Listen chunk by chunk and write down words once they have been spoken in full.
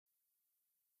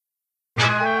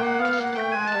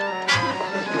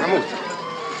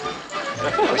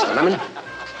Oyster lemon,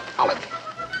 olive.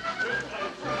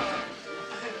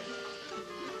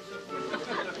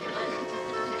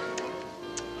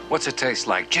 What's it taste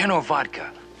like, gin or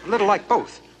vodka? A little like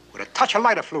both, with a touch of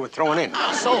lighter fluid thrown in.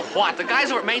 Oh, so what? The guys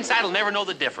over at Main Side will never know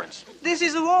the difference. This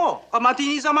is war. A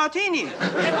martini's a martini.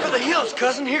 Head for the hills,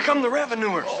 cousin. Here come the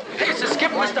revenuers. Hey, it's the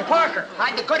skipper, Mr. Parker.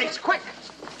 Hide the goodies, quick.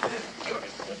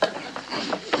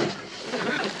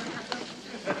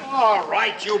 All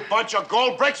right, you bunch of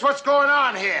gold bricks, what's going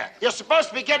on here? You're supposed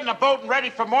to be getting a boat and ready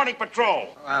for morning patrol.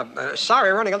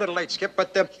 Sorry, we're running a little late, Skip,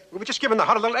 but we were just giving the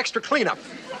hut a little extra cleanup.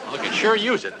 Well, you can sure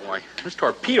use it, boy. This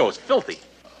torpedo's filthy.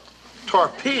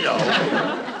 Torpedo?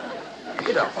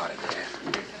 Get up on it there.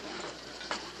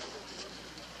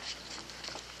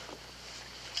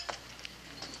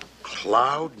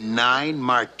 Cloud 9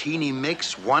 martini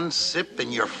mix, 1 sip,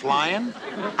 and you're flying?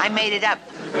 I made it up.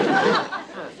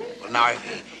 Well, now,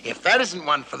 if that isn't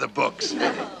one for the books.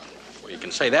 Well, you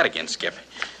can say that again, Skip.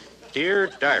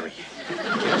 Dear Diary,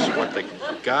 guess what the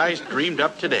guys dreamed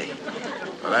up today?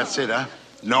 Well, that's it, huh?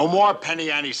 No more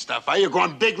penny ante stuff, huh? You're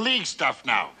going big league stuff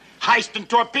now. Heisting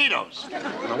torpedoes.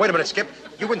 Now, wait a minute, Skip.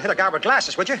 You wouldn't hit a guy with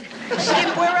glasses, would you?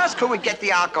 Skip, where else could we get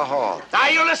the alcohol? Now,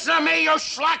 you listen to me, you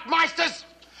schlockmeisters.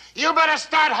 You better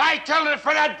start hightailing it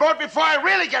for that boat before I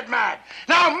really get mad.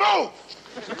 Now, move!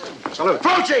 Salute.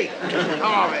 Fuji!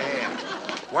 Come over here.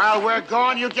 While we're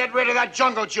gone, you get rid of that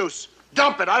jungle juice.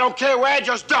 Dump it. I don't care where,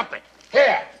 just dump it.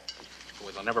 Here.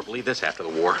 Boy, they'll never believe this after the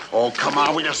war. Oh, come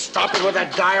on. We just stop it with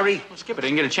that diary. Well, Skip, I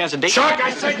didn't get a chance to date. Chuck,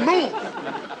 I said move!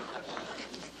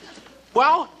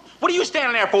 Well, what are you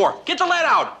standing there for? Get the lead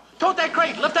out. Tote that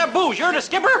crate. Lift that booze. You're the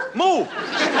skipper. Move.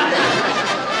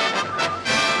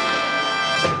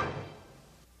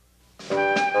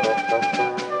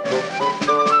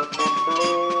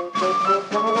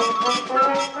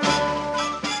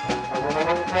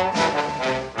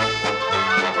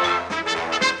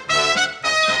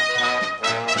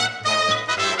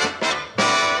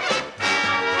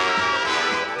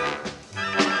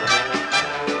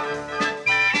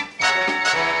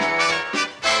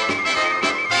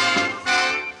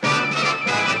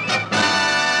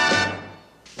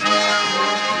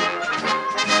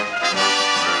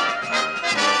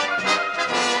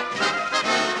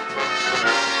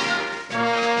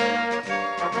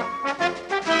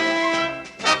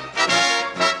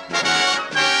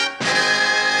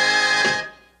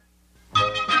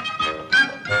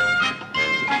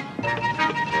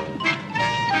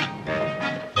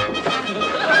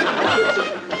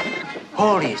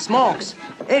 Holy smokes.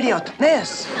 Elliot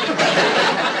Ness.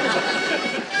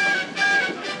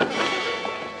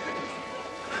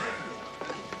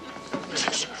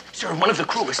 Sir, one of the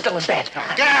crew is still in bed.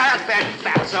 Get out of bed,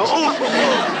 fatso.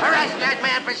 Arrest that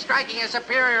man for striking a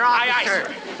superior officer. Aye,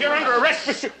 sir. You're under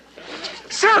arrest.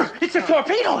 Sir, it's a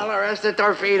torpedo. Well, arrest the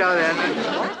torpedo, then.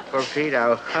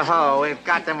 Torpedo? Oh, we've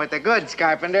got them with the goods,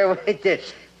 Carpenter.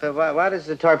 But what is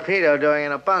the torpedo doing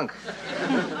in a bunk?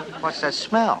 What's that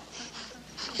smell?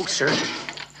 Oh, sir.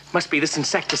 Must be this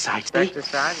insecticide.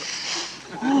 Insecticide?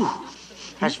 Ooh,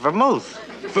 that's vermouth.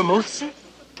 Vermouth, sir?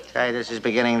 Say, this is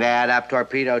beginning to add up.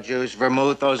 Torpedo juice,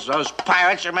 vermouth. Those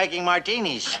pirates are making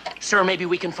martinis. Sir, maybe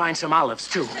we can find some olives,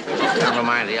 too. Never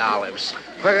mind the olives.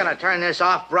 We're gonna turn this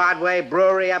off-Broadway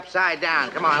brewery upside down.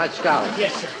 Come on, let's go.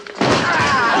 Yes, sir.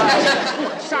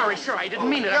 Ah! Sorry, sir, I didn't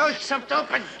mean it. You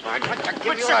stupid.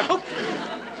 Give you sir, a...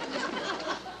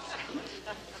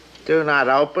 Do not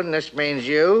open. This means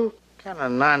you. What kind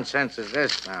of nonsense is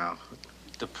this now?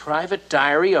 The private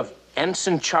diary of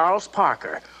Ensign Charles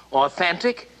Parker.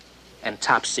 Authentic and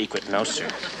top secret. No, sir.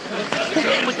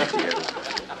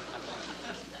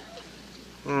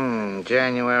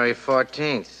 January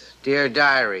 14th. Dear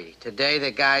Diary, today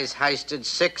the guys heisted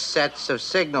 6 sets of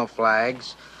signal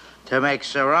flags to make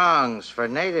sarongs for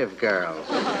native girls.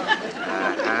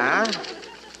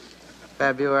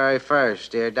 February 1st.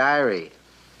 Dear Diary,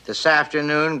 this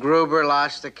afternoon, Gruber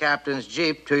lost the captain's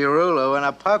Jeep to Urulu in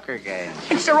a poker game.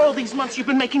 And, sir, all these months you've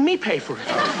been making me pay for it.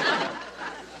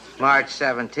 March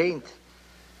 17th.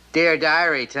 Dear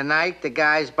Diary, tonight the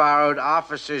guys borrowed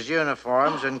officers'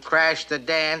 uniforms and crashed the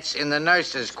dance in the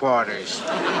nurses' quarters.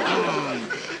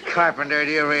 Carpenter,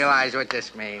 do you realize what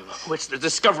this means? Oh, it's the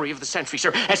discovery of the century,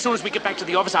 sir. As soon as we get back to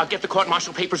the office, I'll get the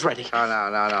court-martial papers ready. Oh,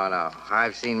 no.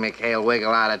 I've seen McHale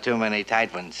wiggle out of too many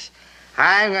tight ones.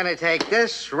 I'm going to take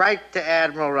this right to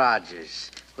Admiral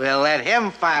Rogers. We'll let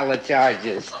him file the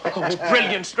charges. Oh,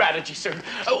 brilliant strategy, sir.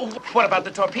 Oh, what about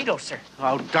the torpedoes, sir?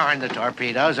 Oh, darn the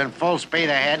torpedoes, and full speed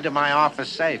ahead to my office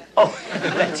safe. Oh,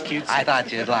 that's cute, sir. I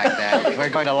thought you'd like that. We're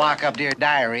going to lock up Dear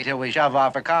Diary till we shove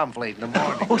off a Comfleet in the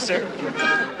morning. Oh, sir.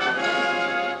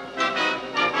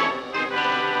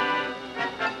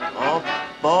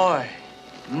 Boy,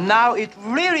 now it's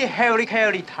really hairy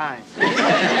time.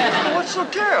 What's so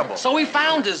terrible? So we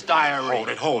found his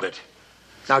diary. Hold it.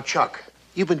 Now, Chuck,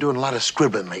 you've been doing a lot of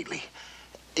scribbling lately.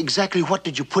 Exactly what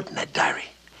did you put in that diary?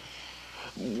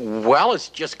 Well, it's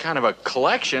just kind of a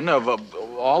collection of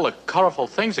all the colorful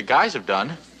things the guys have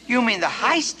done. You mean the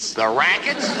heists? The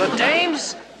rackets? The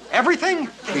dames? Everything?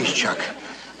 Please, Chuck,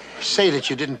 say that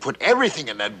you didn't put everything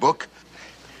in that book.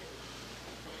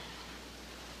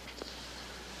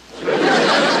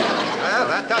 Well,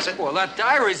 that does it. Well, that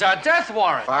diary's our death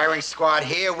warrant. Firing squad,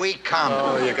 here we come.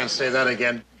 Oh, you can say that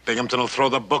again. Binghamton will throw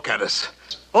the book at us.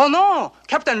 Oh no,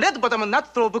 Captain Redbottom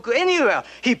not throw book anywhere.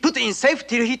 He put in safe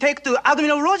till he take to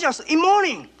Admiral Rogers in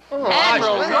morning.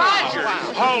 Admiral Rogers.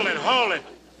 Hold it.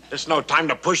 There's no time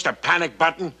to push the panic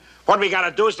button. What we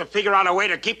gotta do is to figure out a way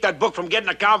to keep that book from getting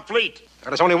complete.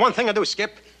 There's only one thing to do,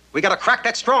 Skip. We gotta crack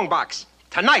that strong box.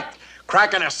 Tonight.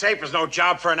 Cracking a safe is no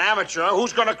job for an amateur.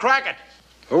 Who's gonna crack it?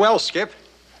 Who else, Skip?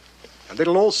 A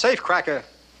little old safe cracker.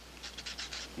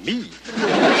 Me.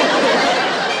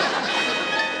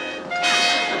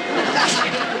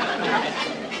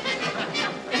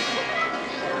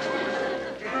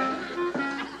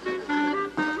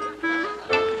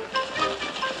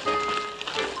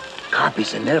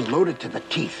 Carpy's in there loaded to the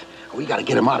teeth. We gotta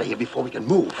get him out of here before we can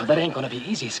move. Well, that ain't gonna be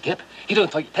easy, Skip. He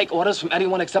don't take orders from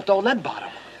anyone except old Leadbottom.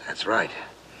 That's right.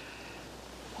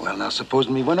 Well, now,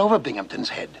 supposing we went over Binghamton's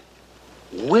head.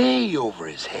 Way over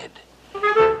his head.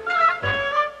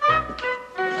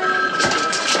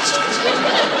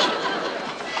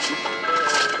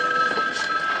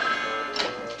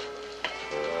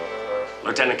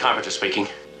 Lieutenant Carpenter speaking.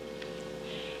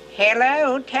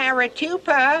 Hello,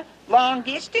 Taratupa. Long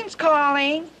distance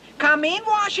calling. Come in,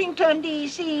 Washington,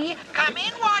 D.C. Come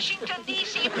in, Washington,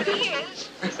 D.C., please.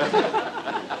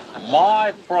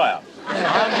 My friend.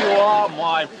 And you are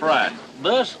my friend.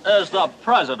 This is the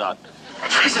president.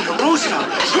 President Roosevelt.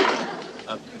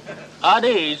 At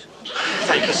ease.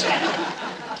 Thank you, sir.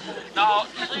 Now,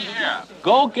 see here.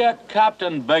 Go get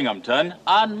Captain Binghamton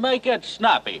and make it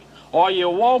snappy, or you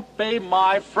won't be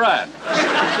my friend.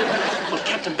 Well,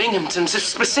 Captain Binghamton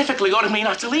specifically ordered me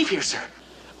not to leave here, sir.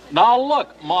 Now,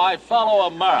 look, my fellow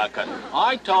American.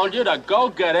 I told you to go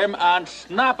get him and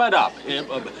snap it up.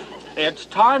 It's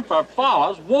time for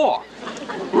Fowler's war.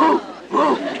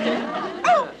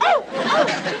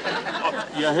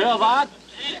 You hear that?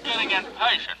 He's getting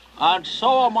impatient. And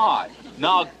so am I.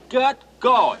 Now get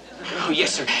going. Oh,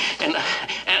 yes, sir. And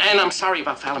I'm sorry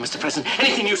about Fowler, Mr. President.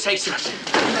 Anything you say, sir.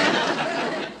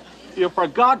 You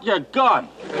forgot your gun.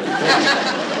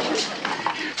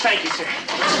 Thank you, sir.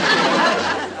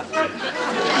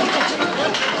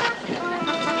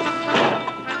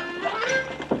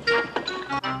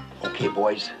 Okay,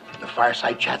 boys. The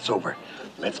fireside chat's over.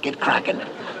 Let's get cracking.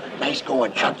 Nice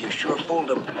going, Chuck. You sure fooled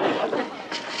him.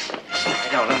 I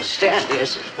don't understand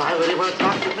this. Why would he want to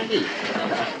talk to me?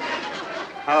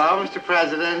 Hello, Mr.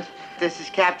 President. This is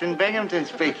Captain Binghamton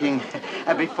speaking.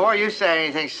 Before you say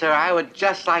anything, sir, I would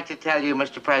just like to tell you,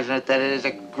 Mr. President, that it is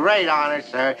a great honor,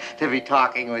 sir, to be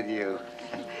talking with you.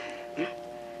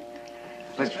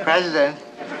 Mr. President.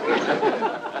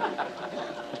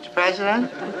 Mr.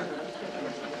 President.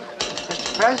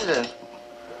 Mr. President.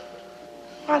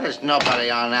 Why, there's nobody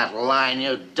on that line,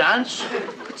 you dunce.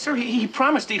 But, sir, he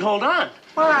promised he'd hold on.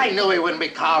 Well, I knew he wouldn't be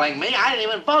calling me. I didn't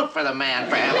even vote for the man,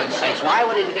 for heaven's sakes. Why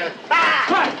would he be doing...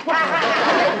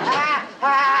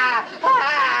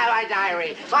 My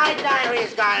diary. My diary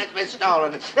is gone. It's been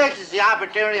stolen. This is the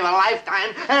opportunity of a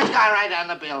lifetime, and it's gone right on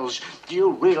the bills. Do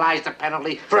you realize the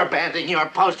penalty for abandoning your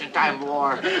post in time of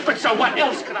war? But, sir, what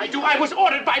else could I do? I was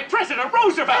ordered by President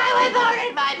Roosevelt. I was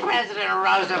ordered by President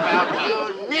Roosevelt.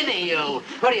 You ninny, you.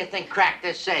 Who do you think cracked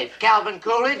this safe? Calvin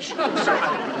Coolidge? Sir,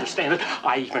 I don't understand it.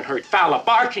 I even heard Fowler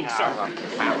barking, sir.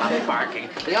 Fowler barking.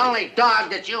 The only dog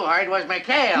that you heard was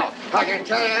McHale. I can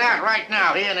tell you that right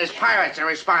now. He and his pirates are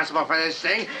responsible for this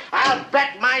thing. I'll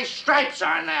bet my stripes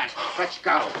on that. Let's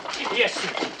go. Yes,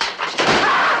 sir.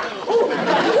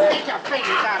 Get your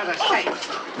fingers out of the safe.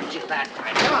 Just that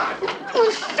time. Come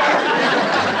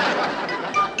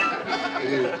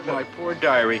on. My poor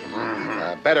diary.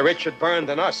 Better it should burn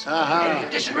than us. In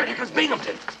addition, ready comes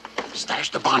Binghamton.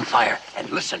 Stash the bonfire. And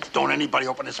listen, don't anybody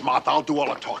open his mouth. I'll do all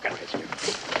the talking.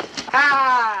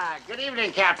 Ah, good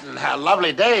evening, Captain. A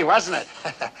lovely day, wasn't it?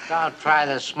 Don't try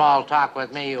this small talk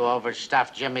with me, you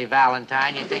overstuffed Jimmy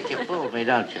Valentine. You think you fooled me,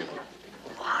 don't you?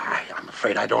 I'm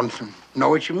afraid I don't know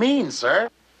what you mean, sir.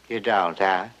 You don't,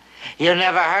 huh? You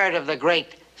never heard of the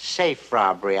great safe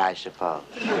robbery, I suppose.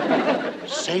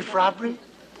 Safe robbery?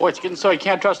 Boy, it's getting so you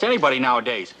can't trust anybody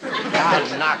nowadays.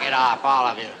 God, knock it off, all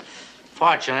of you.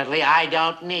 Fortunately, I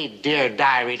don't need Dear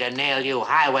Diary to nail you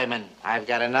highwaymen. I've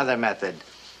got another method.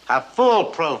 A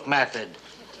foolproof method.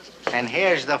 And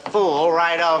here's the fool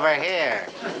right over here.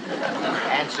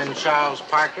 Ensign Charles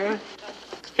Parker.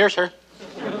 Here, sir.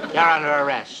 You're under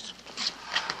arrest.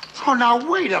 Oh, now,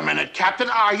 wait a minute, Captain.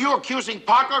 Are you accusing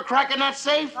Parker of cracking that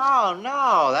safe? Oh,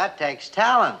 no, that takes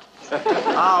talent.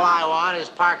 All I want is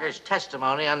Parker's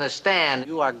testimony on the stand.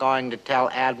 You are going to tell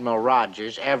Admiral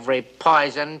Rogers every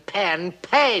poison pen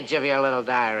page of your little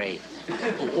diary.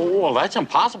 Oh, well, that's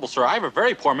impossible, sir. I have a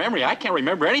very poor memory. I can't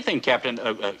remember anything, Captain.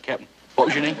 Captain, what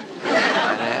was your name?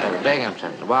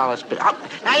 Binghamton. Wallace. Oh,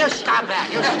 now you stop that.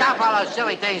 You stop all those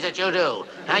silly things that you do.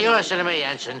 Now you listen to me,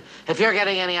 Ensign. If you're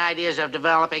getting any ideas of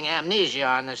developing amnesia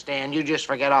on the stand, you just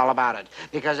forget all about it.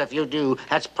 Because if you do,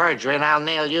 that's perjury, and I'll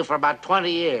nail you for about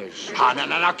 20 years. Oh,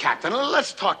 no, Captain.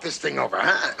 Let's talk this thing over,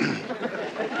 huh?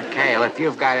 McHale, if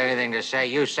you've got anything to say,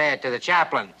 you say it to the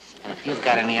chaplain. And if you've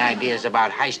got any ideas about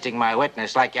heisting my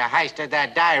witness like you heisted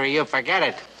that diary, you forget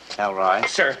it. Elroy.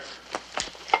 Sir.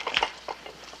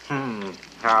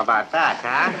 How about that,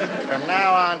 huh? From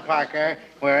now on, Parker,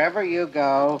 wherever you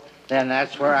go, then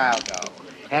that's where I'll go.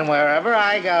 And wherever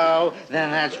I go,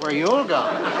 then that's where you'll go.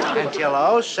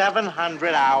 Until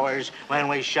 0700 hours when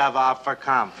we shove off for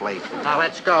Confleet. Now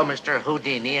let's go, Mr.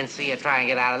 Houdini, and see you try and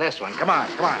get out of this one. Come on,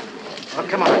 come on. Oh,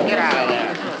 come on, get out of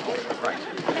there. Right.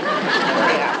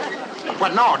 Yeah.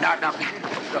 What? No.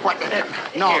 What?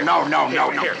 No. Here,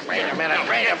 wait a minute. Oh,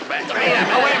 wait a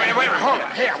minute. Hold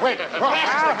on. Here, wait.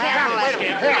 I'll handle it.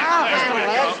 I'll handle it.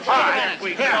 All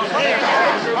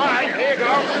right, here you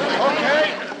go.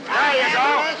 Okay. There you go.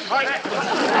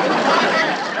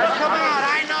 Come on,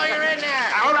 I know you're in there.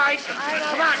 All right.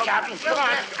 Come on, Captain. Come on.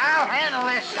 I'll handle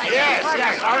this. Yes. All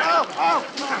right.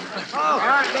 All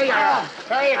right, there you go.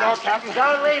 There you go, Captain.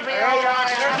 Don't leave me There you alone. are,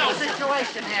 There's sir. no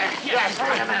situation here. Yes.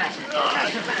 Wait a minute.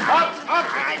 Up.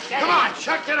 Come on,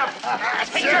 chuck it up.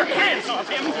 Take your hands off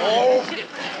him. Oh.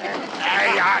 There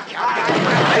you are, Captain.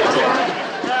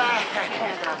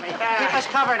 Keep us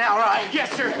covered, Elroy.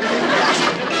 Yes, sir.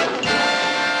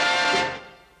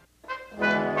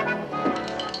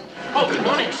 Oh, good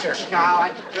morning, sir. No,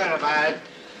 that's good about it.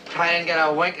 Try and get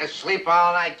a wink of sleep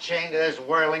all night chained to this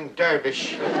whirling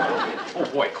dervish. Oh,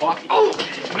 boy, coffee. Oh,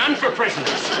 none for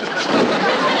prisoners.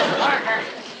 Parker,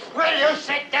 will you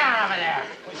sit down over there?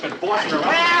 He's been bossing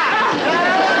around.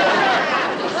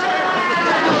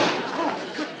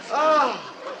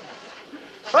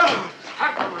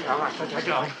 That's what you're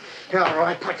doing.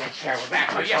 Elroy, put that chair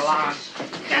back where it belongs.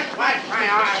 Just wipe my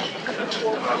arm.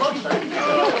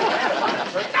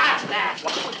 Stop that.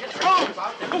 Oh,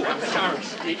 I'm sorry.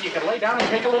 You can lay down and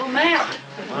take a little nap.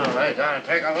 I'll lay down and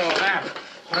take a little nap.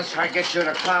 Once I get you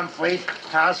to Confleet,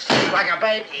 I'll sleep like a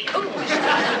baby.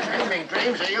 Dreaming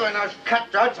dreams of you and those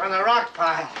cutthroats on the rock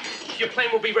pile. Your plane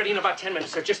will be ready in about 10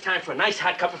 minutes, sir. Just time for a nice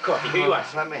hot cup of coffee. Here you are.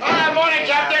 Let me. Morning,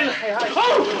 Captain.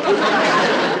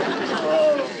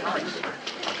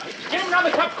 Give him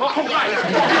another cup of coffee. Stop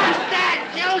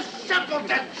that, you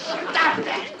simpleton! Stop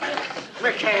that!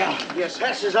 McHale, yes,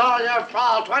 this is all your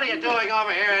fault. What are you doing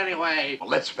over here anyway? Well,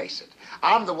 let's face it.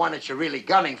 I'm the one that you're really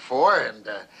gunning for, and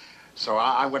so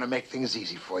I'm going to make things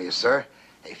easy for you, sir.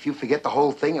 If you forget the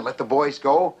whole thing and let the boys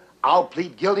go, I'll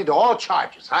plead guilty to all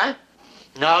charges, huh?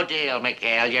 No deal,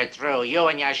 McHale. You're through. You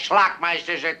and your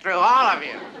schlockmeisters are through, all of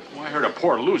you. Well, I heard of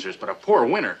poor losers, but a poor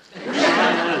winner. You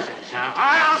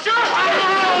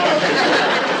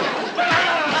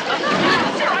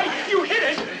hit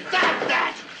it. Stop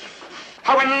that!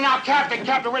 Oh, wait, now, Captain,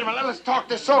 wait a minute. Let's talk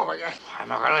this over. I'm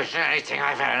not going to listen to anything.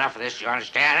 I've had enough of this, you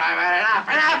understand? I've had enough.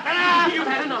 You've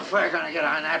had enough. We're going to get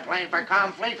on that plane for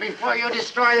Confleet before you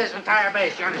destroy this entire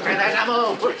base. You understand? That's a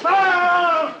move. Move!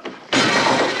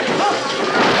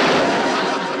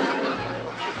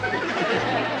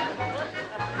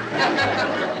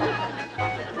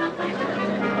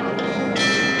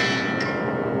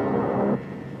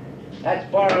 That's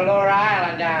Bordelora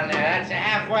Island down there. That's the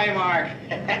halfway mark.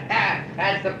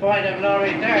 That's the point of no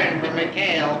return for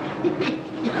McHale.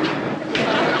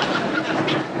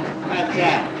 What's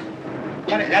that?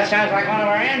 That sounds like one of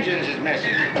our engines is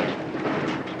missing.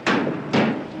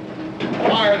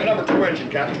 Fire the number 2 engine,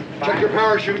 Captain. Check your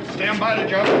parachute. Stand by to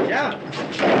jump. Jump.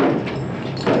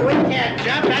 We can't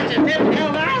jump. That's a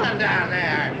dip-filled island down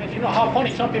there. You know how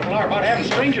funny some people are about having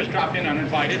strangers drop in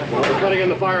uninvited. Well, we're cutting in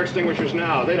the fire extinguishers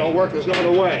now. They don't work. There's no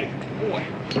other way. Boy.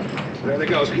 There they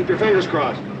go. So keep your fingers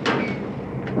crossed.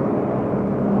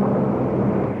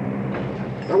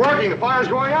 They're working. The fire's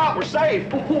going out. We're safe.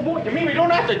 Oh, boy, you mean we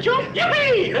don't have to jump?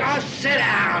 Yippee! Now sit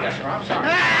down. Yes, sir, I'm sorry.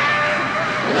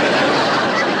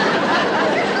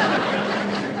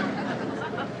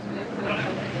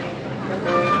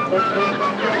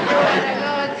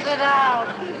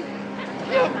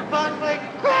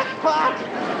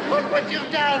 what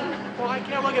you've done. Well, I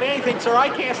can't look at anything, sir. I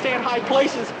can't stand high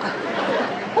places.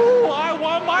 Oh, I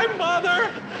want my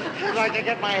mother. I'd like to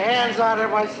get my hands on her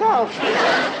myself.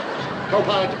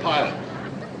 Co-pilot to pilot.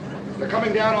 They're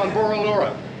coming down on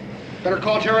Borrolura. Better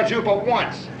call Terra 2 but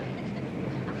once.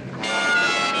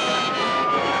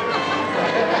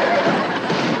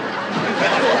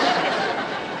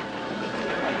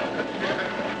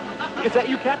 Is that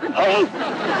you, Captain?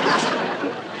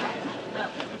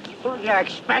 Who'd you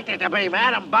expect it to be,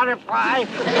 Madam Butterfly?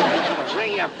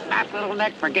 See, you fat little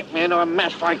neck for getting me into a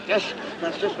mess like this.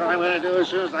 That's just what I'm going to do as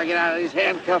soon as I get out of these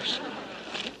handcuffs.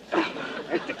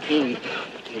 There's the key.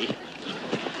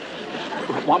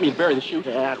 Want me to bury the chute?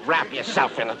 Yeah, wrap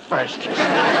yourself in it first.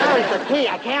 Where's the key?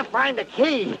 I can't find the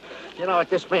key. You know what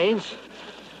this means?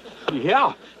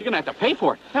 Yeah, you're gonna have to pay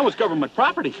for it. That was government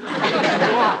property.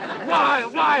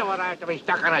 Why would I have to be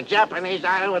stuck on a Japanese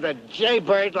island with a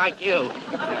jaybird like you?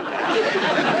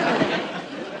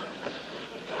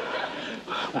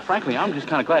 Well, frankly, I'm just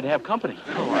kind of glad to have company.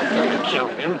 Oh, I'm going to kill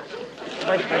him.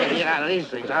 First I gotta get out of these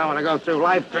things. I don't want to go through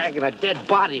life dragging a dead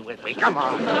body with me. Come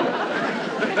on.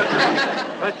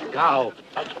 Let's go.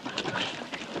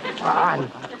 Come on.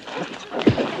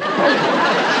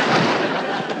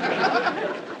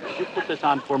 You put this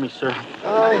on for me, sir.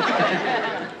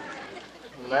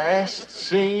 Last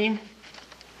seen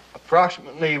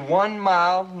approximately 1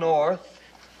 mile north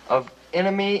of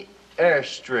enemy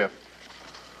airstrip.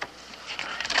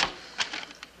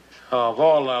 Of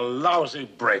all the lousy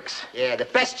breaks. Yeah, the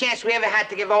best chance we ever had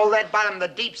to give old Ed Bottom the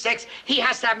deep six, he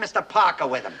has to have Mr. Parker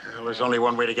with him. Well, there's only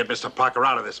one way to get Mr. Parker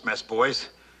out of this mess, boys.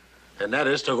 And that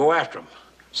is to go after him.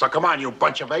 So come on, you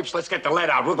bunch of apes. Let's get the lead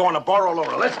out. We're going to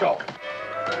Borrolura. Let's go.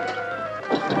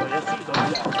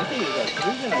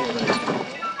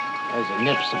 There's a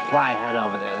nip supply hut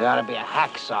over there. There ought to be a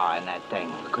hacksaw in that thing.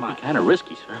 Could be kind of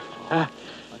risky, sir.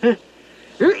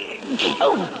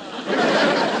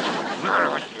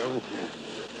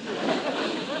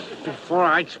 Before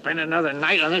I'd spend another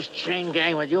night on this chain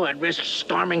gang with you, I'd risk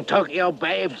storming Tokyo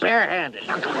Bay barehanded. If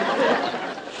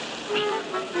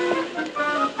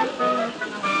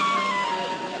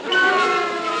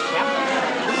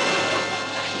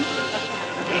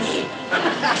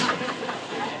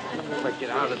I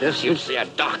get out of this, you'll see a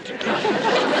doctor.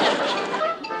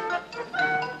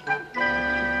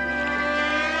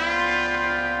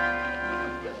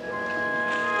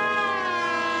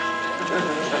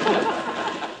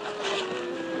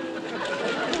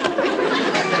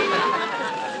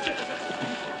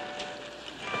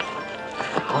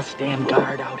 I'll stand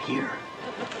guard out here.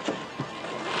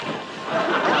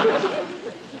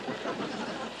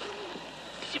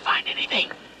 Did you find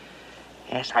anything?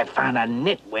 Yes, I found a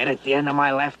nitwit at the end of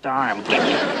my left arm. Get it.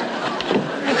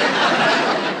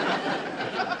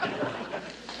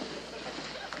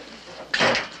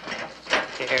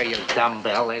 Here, you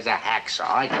dumbbell. There's a hacksaw.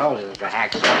 I told you there's a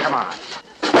hacksaw. Come on.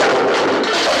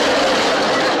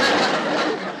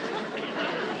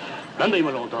 なんだ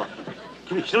今の音。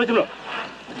君調べてみろ。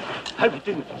早く行っ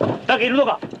てみろ。誰かいるの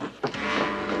か。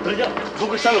それじゃあど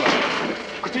こしたのか。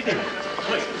くっついてる。はい。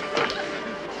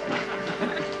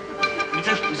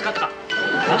見つかったか。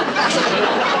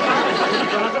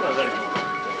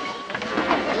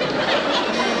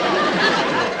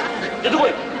出てこ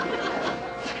い。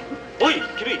おい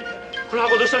君、この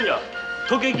箱どうしたんじゃ。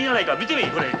時計金やないか見てみ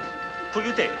これ。これ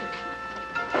言うて。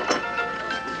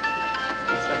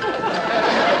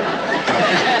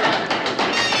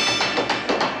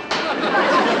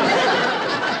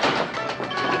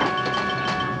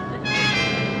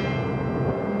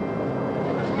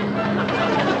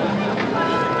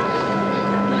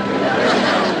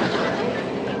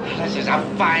This is a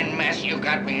fine mess you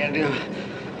got me into.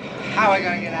 How are we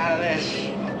gonna get out of this?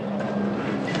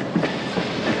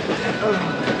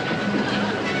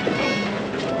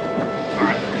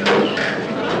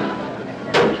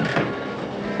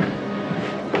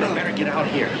 I better get out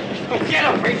here. Get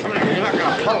away from there. You're not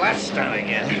gonna pull that stunt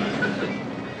again.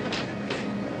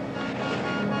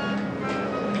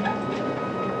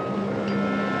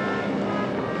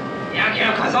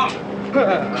 Yeah, Kazan.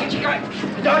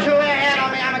 Don't you lay a hand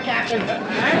on me, I'm a captain.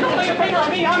 Don't lay a finger on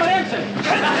me, I'm an ensign.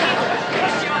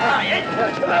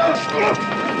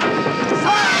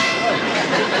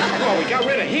 Oh, we got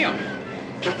rid of him.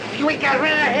 We got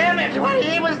rid of him.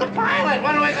 He was the pilot.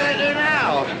 What are we going to do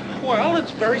now? Well,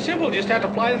 it's very simple. Just have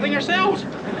to fly the thing ourselves.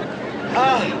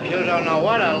 Oh, you don't know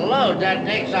what a load that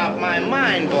takes off my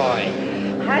mind, boy.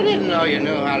 I didn't know you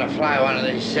knew how to fly one of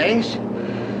these things.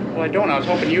 Well, I don't. I was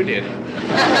hoping you did. I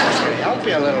could help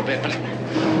you a little bit, but...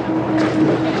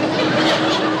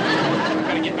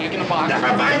 Gotta get back in the box.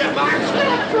 Never mind the box.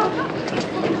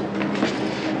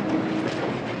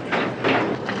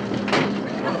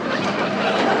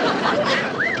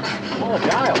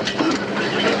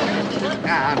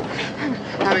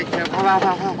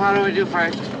 do we do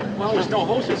first? Well, there's no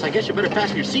hostess. I guess you better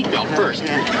fasten your seatbelt first.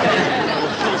 No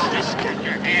hostess, get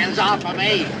your hands off of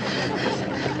me.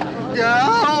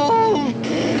 No.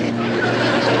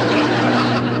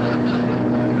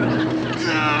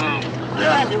 You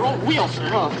have your own wheel,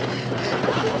 sir.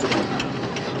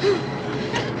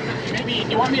 Maybe, do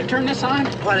you want me to turn this on?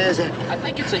 What is it? I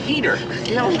think it's a heater.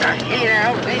 You know, a heater.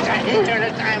 Who needs a heater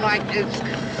at a time like this?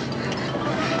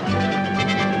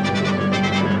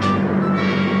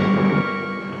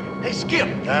 Hey, Skip.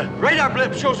 Radar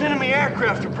blip shows enemy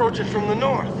aircraft approaching from the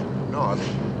north. North?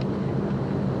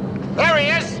 There he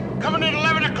is, coming in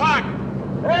 11 o'clock.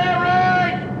 Hey,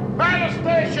 Ray! Battle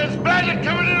stations, Blended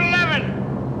coming in 11.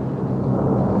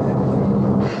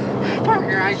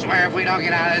 Parker, I swear if we don't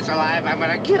get out of this alive, I'm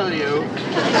gonna kill you.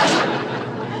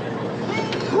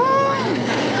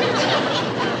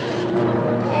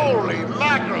 Holy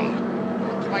mackerel.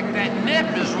 Like that nip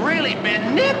has really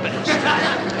been nipping.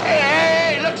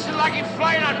 Hey, looks like he's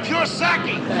flying on pure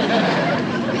sake.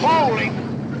 Holy.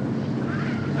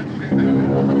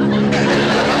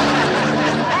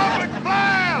 Public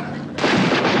fire!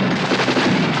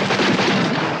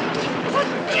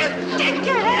 Get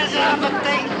your hands off the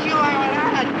thing. You are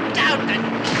without a doubt that...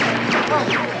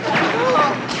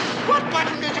 What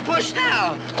button did you push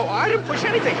now? Oh, I didn't push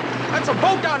anything. That's a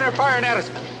boat down there firing at us.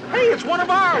 Hey, it's one of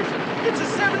ours. It's a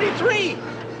 73.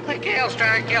 McHale's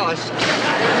trying to kill us. They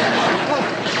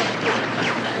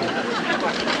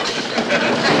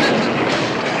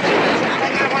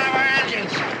got one of our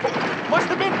engines. Must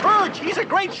have been Burge. He's a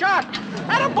great shot.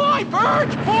 Attaboy,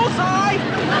 Burge. Bullseye.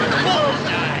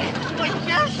 Bullseye. Will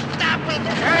you stop it?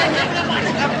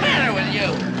 What's the matter with you?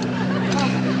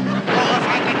 Oh, if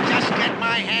I could just get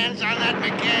my hands on that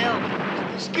McHale.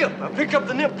 Skip, I picked up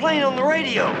the nip plane on the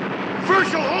radio.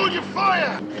 First, you'll hold your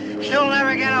fire. You'll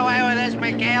never get away with this,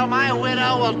 McHale. My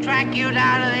widow will track you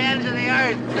down to the ends of the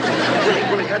earth. Really,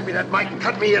 really hand me that mic and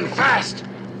cut me in fast.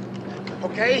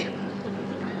 Okay?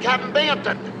 Captain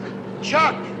Binghamton,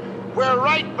 Chuck, we're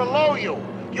right below you.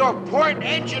 Your port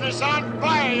engine is on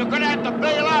fire. You're gonna have to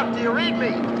bail out. Do you read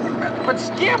me? But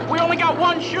Skip, we only got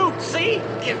one chute, see?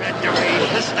 Give it to me.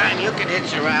 This time you can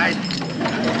hitch a ride.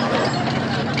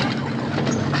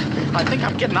 I think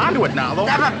I'm getting onto it now, though.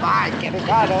 Never mind. Get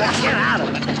out of it. Get out of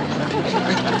it.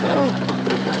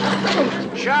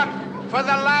 Chuck, for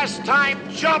the last time,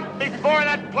 jump before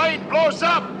that plane blows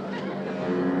up.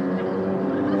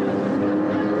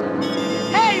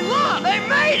 Hey, look! They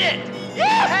made it!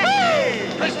 Hey!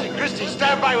 Christy,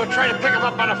 stand by. We're trying to pick him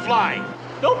up on a fly.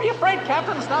 Don't be afraid,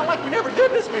 Captain. It's not like we never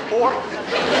did this before.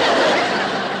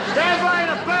 Stand by in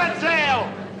a fantail.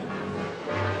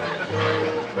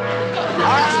 All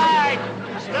right.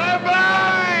 Stand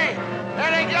by.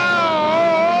 There they go.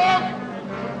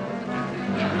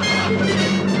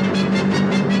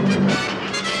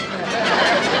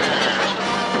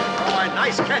 All right,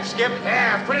 nice catch, Skip.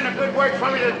 Yeah, put in a good word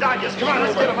for me to the Dodgers. Come on,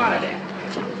 let's get him out of there.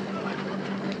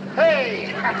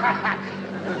 Hey!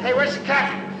 Hey, where's the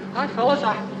captain? Hi, fellas.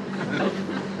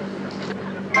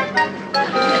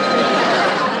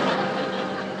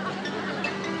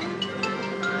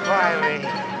 Why me?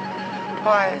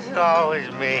 Why is it always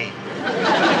me?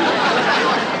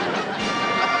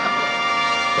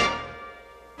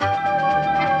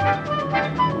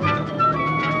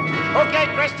 Okay,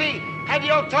 Christy, head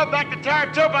the old tub back to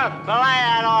Taratuba. Belay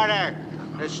that order.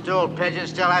 This stool pigeon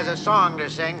still has a song to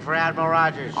sing for Admiral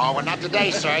Rogers. Oh, well, not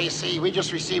today, sir. You see, we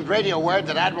just received radio word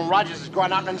that Admiral Rogers is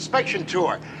going on an inspection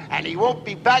tour, and he won't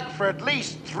be back for at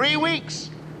least 3 weeks.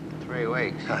 3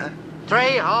 weeks?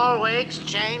 3 whole weeks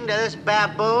chained to this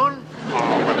baboon?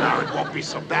 Oh, but now it won't be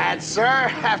so bad,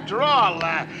 sir. After all,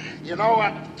 you know,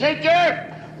 Tinker,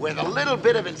 With a little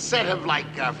bit of incentive, like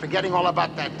forgetting all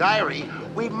about that diary,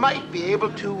 we might be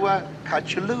able to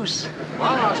cut you loose.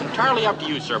 Well, it's entirely up to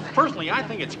you, sir. Personally, I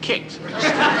think it's kicks.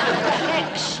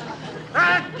 Kicks?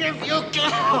 I'll give you...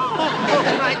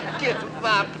 I give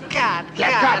up. Cut.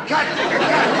 Cut.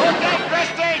 Okay,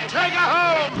 Christy, take her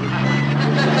home.